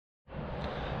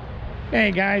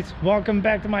Hey guys, welcome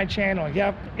back to my channel.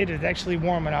 Yep, it is actually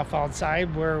warm enough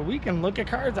outside where we can look at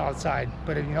cars outside.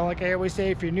 But if, like I always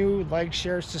say, if you're new, like,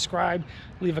 share, subscribe,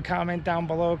 leave a comment down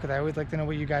below because I always like to know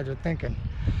what you guys are thinking.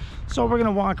 So we're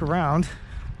gonna walk around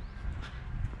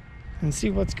and see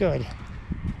what's good.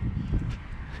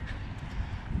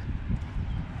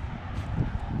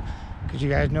 Because you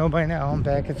guys know by now, I'm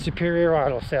back at Superior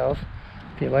Auto Sales.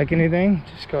 If you like anything,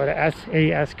 just go to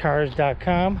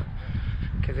sascars.com.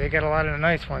 because they got a lot of the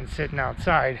nice ones sitting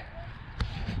outside.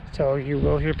 So you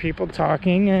will hear people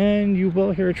talking and you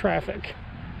will hear traffic.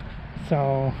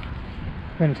 So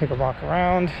I'm going to take a walk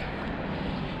around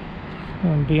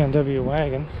on BMW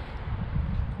wagon.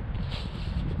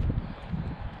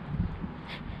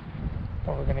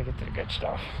 But we're going to get to the good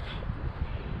stuff.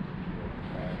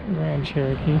 Grand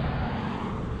Cherokee.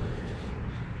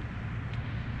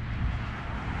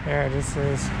 Yeah, this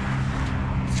is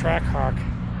Trackhawk.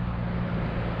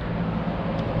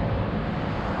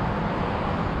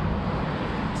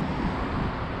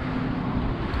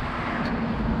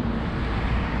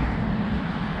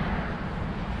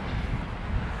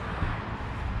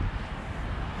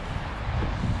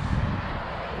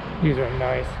 These are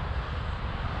nice.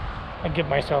 I give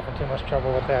myself in too much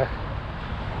trouble with that.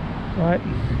 But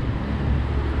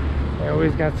I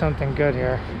always got something good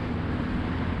here.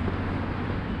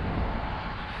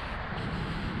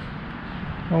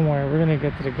 Don't worry, we're gonna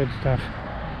get to the good stuff.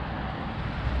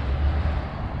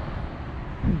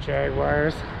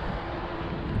 Jaguars.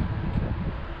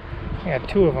 I got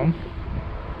two of them.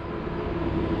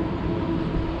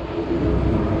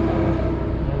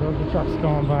 There's the trucks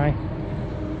going by.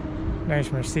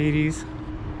 Nice Mercedes.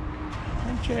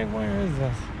 What Jaguar is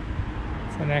this?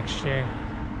 It's an XJ.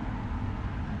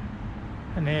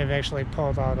 And they have actually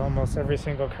pulled out almost every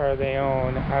single car they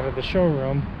own out of the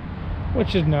showroom,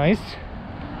 which is nice.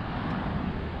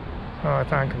 Oh,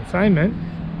 it's on consignment.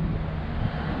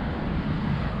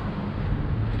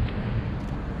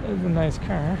 It's a nice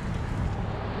car.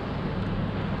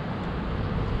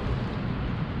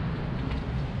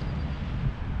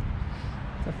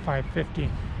 It's a 550.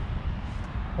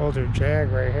 Older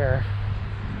Jag right here,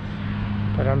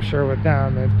 but I'm sure with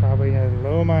them it probably has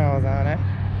low miles on it.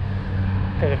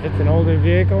 But if it's an older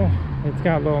vehicle, it's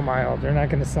got low miles. They're not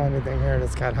going to sell anything here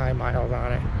that's got high miles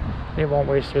on it. They won't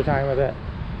waste your time with it.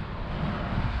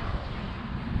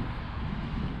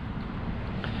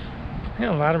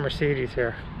 Yeah, a lot of Mercedes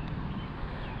here.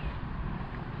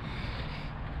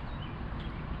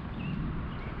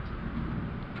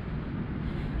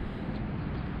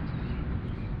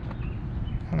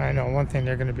 And I know one thing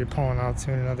they're going to be pulling out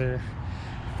soon, another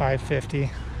 550,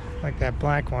 like that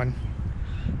black one.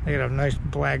 They got a nice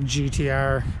black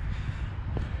GTR.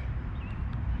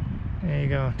 There you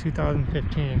go,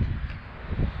 2015.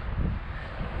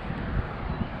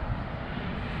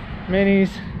 Minis,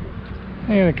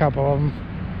 I got a couple of them.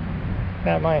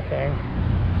 Not my thing.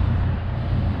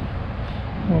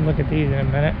 We'll look at these in a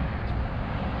minute.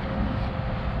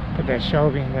 Put that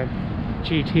Shelby and that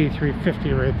GT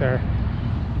 350 right there.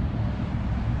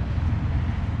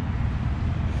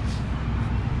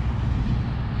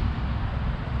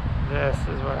 This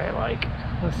is what I like.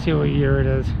 Let's see what year it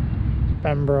is.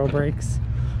 Bembro brakes.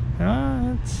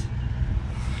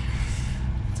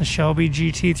 It's a Shelby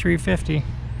GT 350.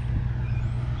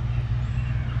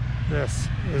 This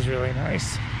is really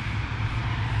nice.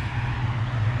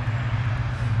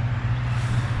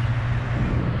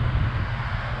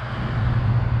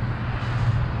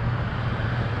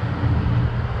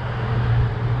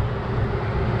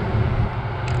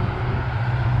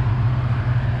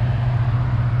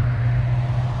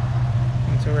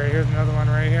 So right here's another one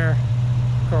right here,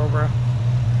 Cobra.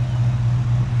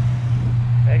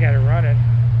 They got it running.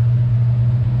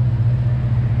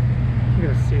 Look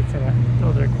at the seats in it.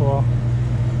 Those are cool.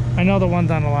 I know the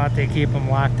ones on the lot, they keep them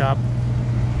locked up,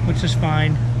 which is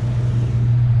fine.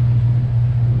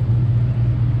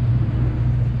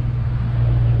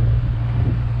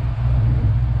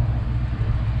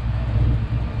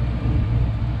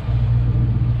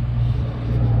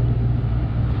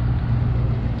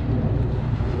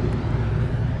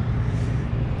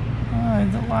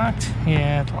 Is it locked?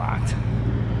 Yeah, it's locked.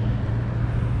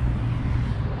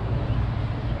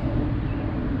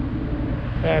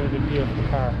 That is a beautiful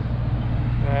car.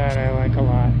 That I like a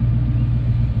lot.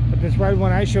 But this red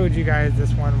one, I showed you guys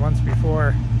this one once before,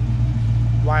 a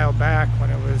while back when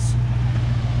it was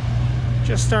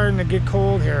just starting to get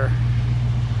cold here.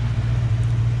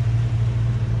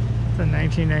 It's a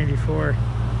 1994.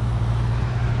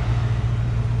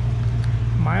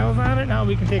 Miles on it? Now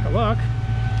we can take a look.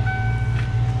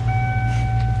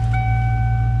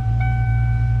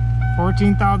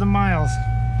 14,000 miles.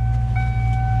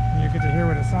 You get to hear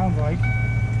what it sounds like.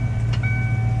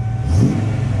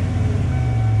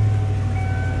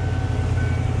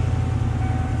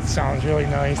 It sounds really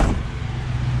nice.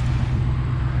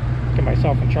 Get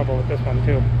myself in trouble with this one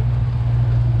too.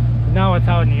 But now it's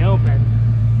out in the open.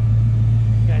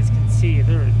 You guys can see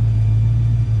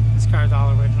this car's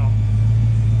all original.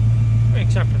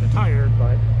 Except for the tires,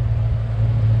 but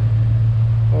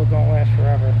those don't last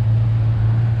forever.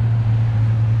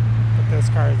 But this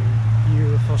car is in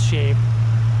beautiful shape.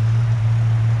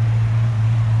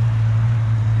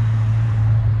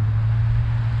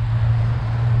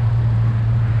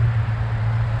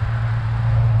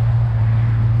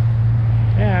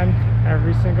 And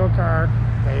every single car,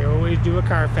 they always do a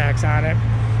Carfax on it.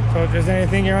 So if there's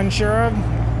anything you're unsure of,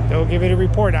 they'll give it a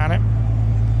report on it.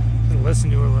 Just listen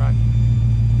to it run.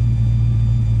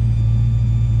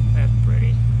 That's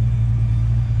pretty.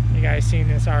 You guys seen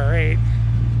this R8.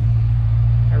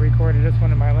 I recorded this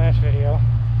one in my last video.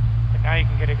 But now you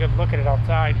can get a good look at it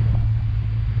outside.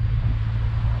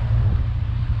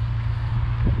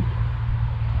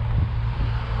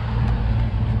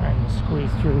 Trying to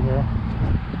squeeze through here.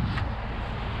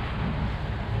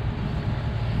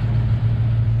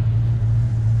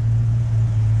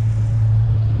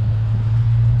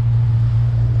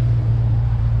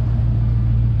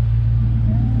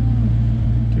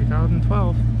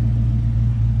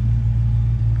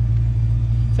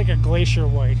 It's like a glacier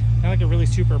white, not like a really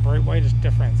super bright white. It's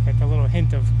different. It's got a little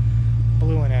hint of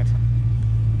blue in it.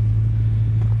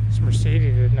 This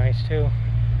Mercedes is nice too.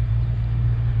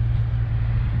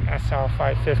 SL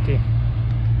 550.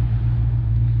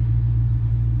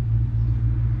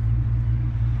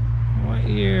 What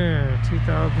year?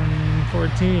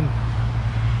 2014.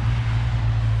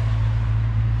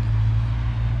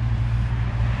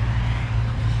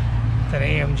 It's an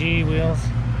AMG wheels,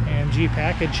 AMG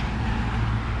package.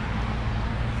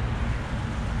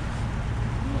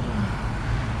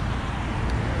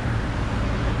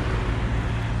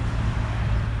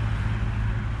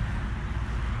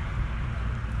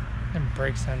 And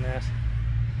brakes on that.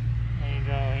 There you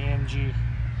go, AMG.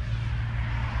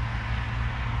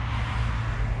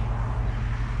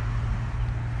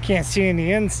 Can't see in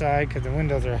the inside because the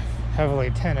windows are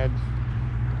heavily tinted.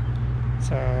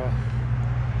 So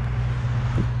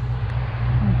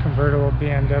convertible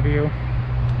BMW.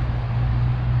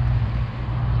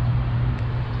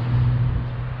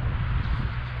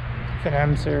 It's an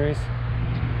M series.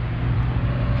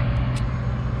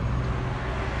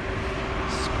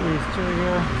 Squeeze through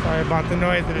here. Sorry about the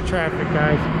noise of the traffic,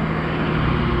 guys.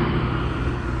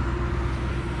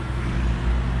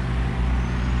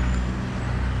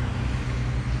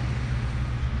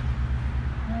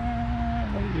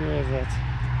 What year is it?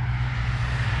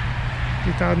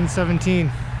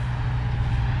 2017.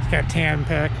 Got tan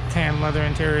leather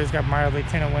interior. It's got mildly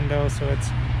tinted windows, so it's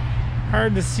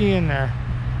hard to see in there.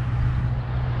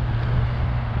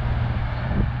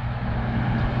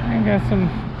 I got some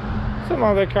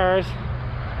other cars.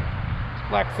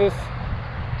 Lexus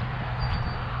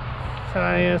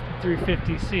IS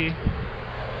 350C.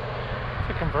 It's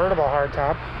a convertible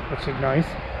hardtop, which is nice.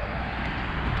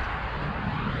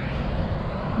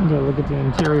 I'm gonna look at the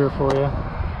interior for you.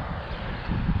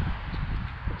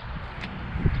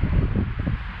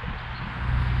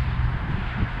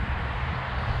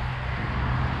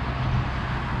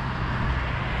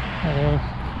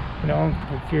 You know,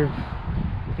 if you're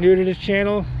new to this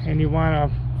channel and you want to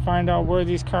find out where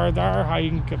these cars are, how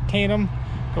you can obtain them,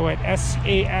 go at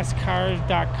sascars.com,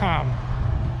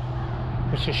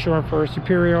 which is short for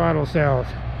Superior Auto Sales.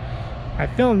 I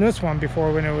filmed this one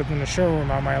before when it was in the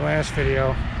showroom on my last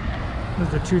video. This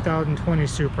is the 2020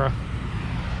 Supra.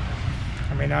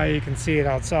 I mean, now you can see it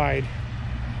outside.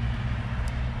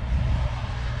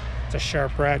 It's a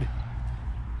sharp red.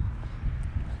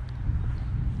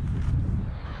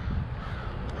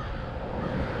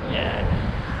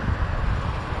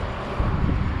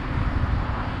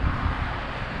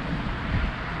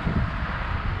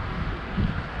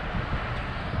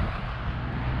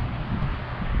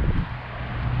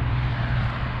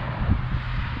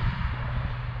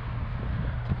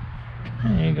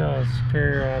 There you go,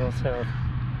 Superior Auto Sales.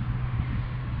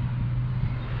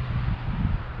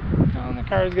 And the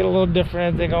cars get a little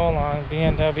different as they go along.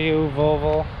 BMW,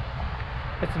 Volvo.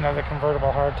 It's another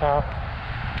convertible hardtop.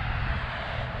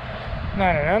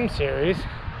 Not an M series.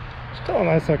 Still a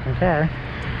nice looking car.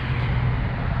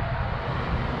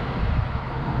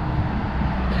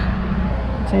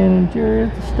 Tan interior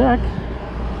at the stack.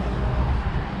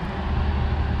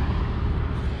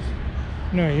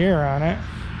 No year on it.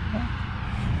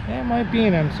 It might be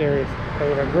an M series.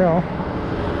 With a grill.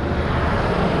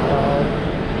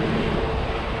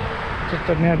 Just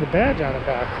doesn't have the badge on the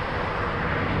back.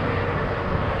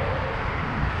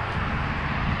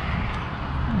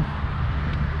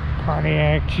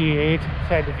 Pontiac G8. It's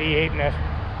had the V8 in it.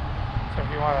 So if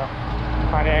you want a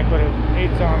Pontiac with an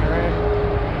 8-cylinder in it,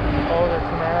 older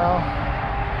Camaro.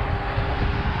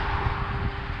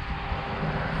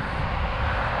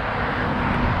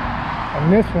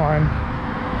 And this one,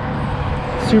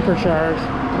 supercharged.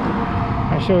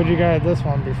 I showed you guys this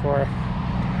one before.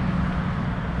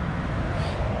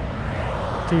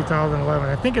 2011.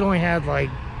 I think it only had like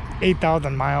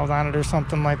 8,000 miles on it or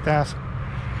something like that.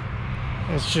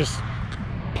 It's just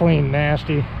plain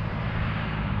nasty.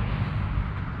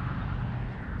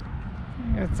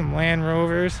 Got some Land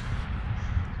Rovers.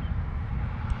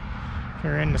 If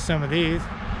you're into some of these.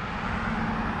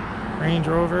 Range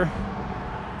Rover.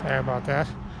 Sorry about that.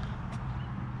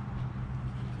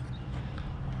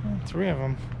 3 of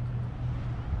them.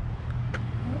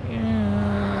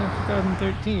 Yeah,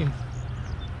 2013.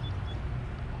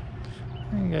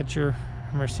 You got your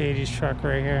Mercedes truck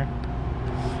right here.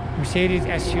 Mercedes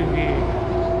SUV.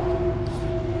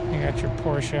 You got your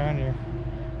Porsche and your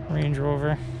Range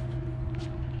Rover.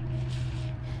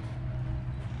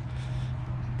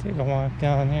 Take a walk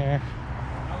down here.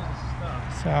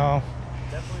 So,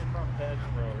 definitely from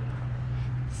Pageant Road.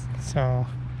 So,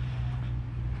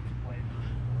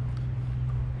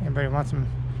 anybody want some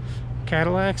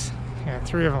Cadillacs? Got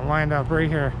 3 of them lined up right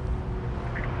here,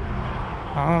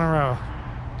 all in a row.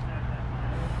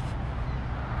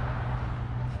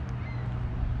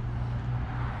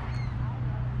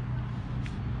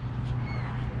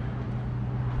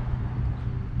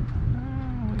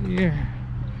 What year?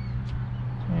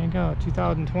 There you go,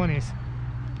 2020s.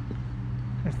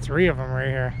 There's 3 of them right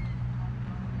here.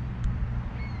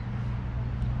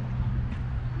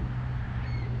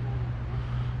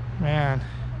 Man.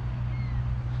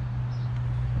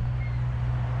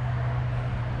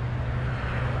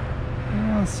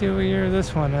 Well, let's see what year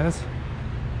this one is.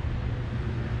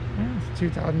 Yeah, it's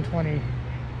 2020.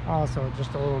 Also,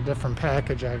 just a little different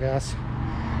package, I guess.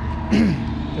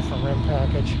 Different rim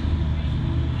package.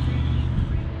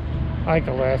 I like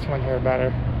the last one here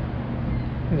better.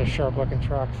 These are sharp looking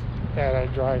trucks that I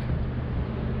drive.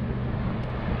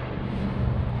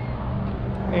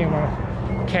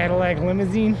 Anyway, Cadillac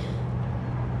limousine.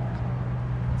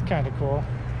 It's kind of cool.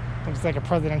 Looks like a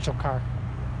presidential car.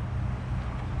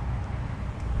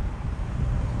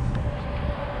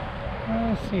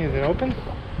 Let's see, is it open?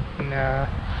 Nah,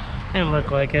 didn't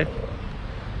look like it.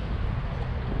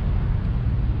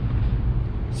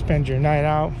 Spend your night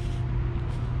out.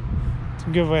 It's a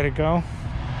good way to go.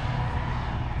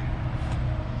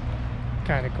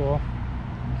 Kind of cool.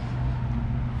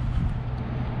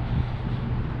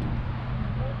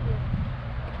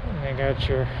 And I got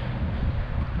your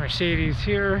Mercedes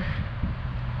here,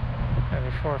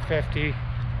 another 450,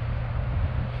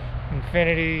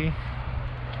 Infiniti,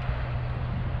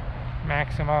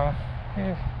 Maxima,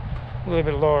 a little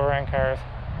bit lower end cars,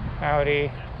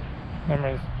 Audi,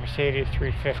 remember Mercedes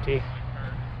 350.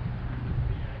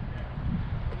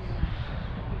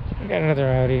 We got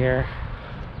another Audi here.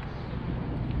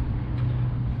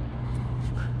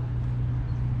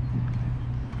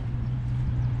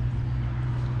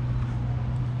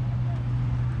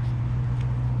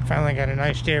 Finally got a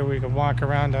nice day where we can walk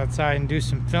around outside and do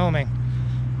some filming.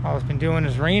 All it's been doing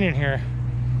is raining here.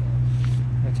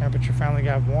 The temperature finally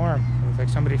got warm. It looks like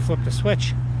somebody flipped a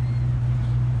switch.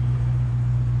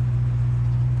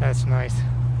 That's nice.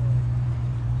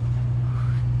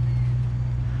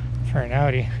 For an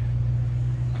Audi.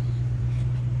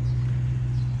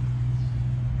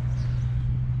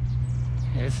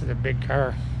 Yeah, this is a big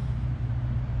car.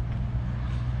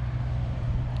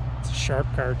 It's a sharp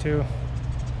car too.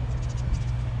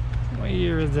 What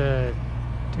year is that?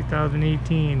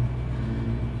 2018.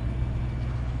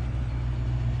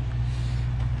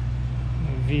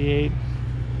 V8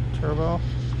 turbo.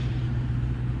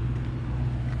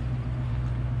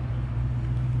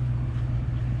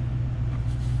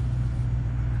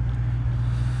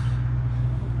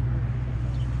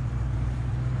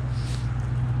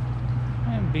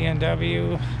 And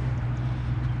BMW.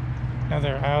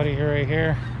 Another Audi right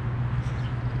here.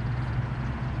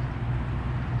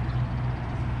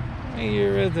 What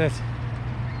year is it?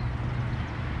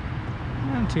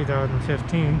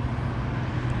 2015.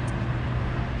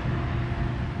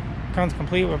 Comes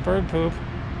complete with bird poop.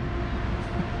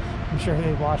 I'm sure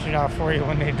they wash it out for you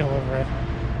when they deliver it,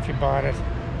 if you bought it.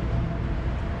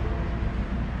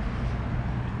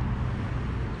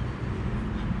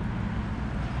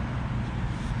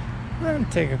 Then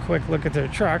take a quick look at their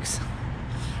trucks.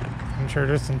 I'm sure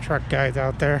there's some truck guys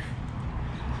out there.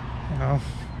 You know,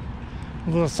 a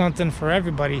little something for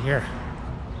everybody here.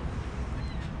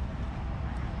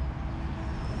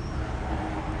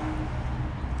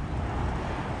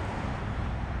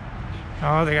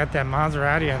 Oh, they got that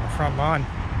Maserati on the front lawn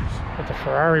with the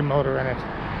Ferrari motor in it.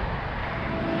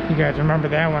 You guys remember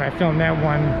that when I filmed that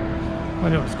one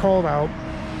when it was cold out.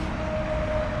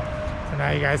 So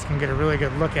now you guys can get a really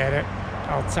good look at it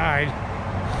outside.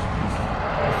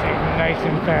 It's nice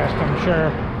and fast, I'm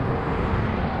sure.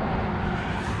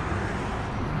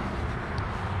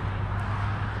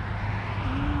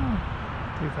 Oh,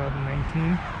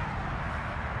 2019.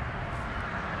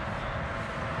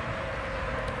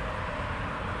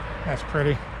 That's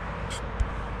pretty.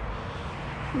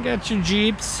 You got your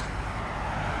Jeeps.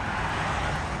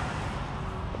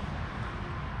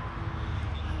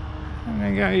 And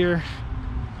I got your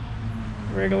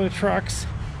regular trucks.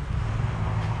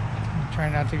 I'm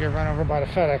trying not to get run over by the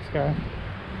FedEx guy.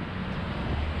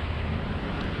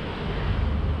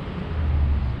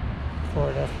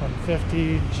 Ford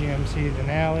F-150, GMC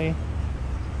Denali.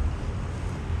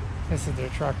 This is their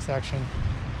truck section.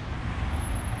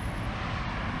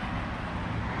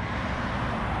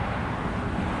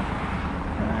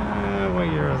 What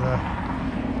year is that?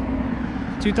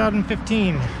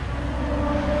 2015.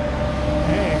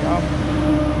 There you go.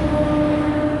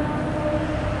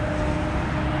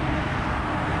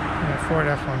 And the Ford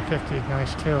F-150 is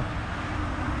nice too.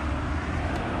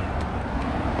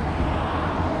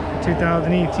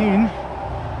 2018.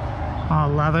 All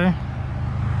leather.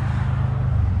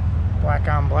 Black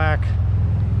on black.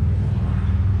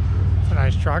 It's a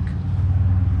nice truck.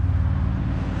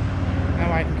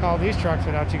 Now I can call these trucks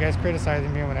without you guys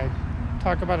criticizing me when I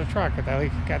talk about a truck. I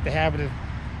got the habit of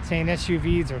saying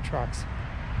SUVs or trucks.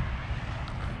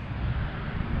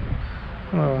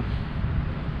 Hello.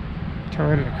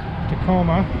 Toyota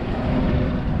Tacoma.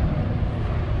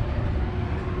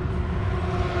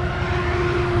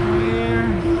 Year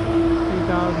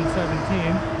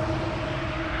 2017.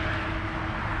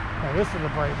 Now this is a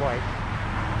bright white.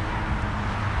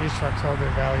 These trucks hold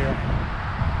their value.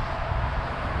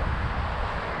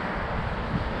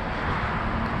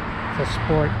 A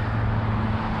sport.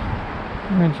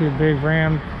 Went to a big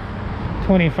Ram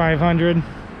 2500,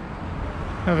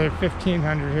 another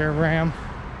 1500 here Ram,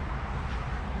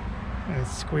 and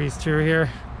it's squeezed through here.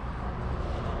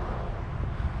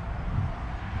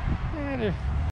 Yeah,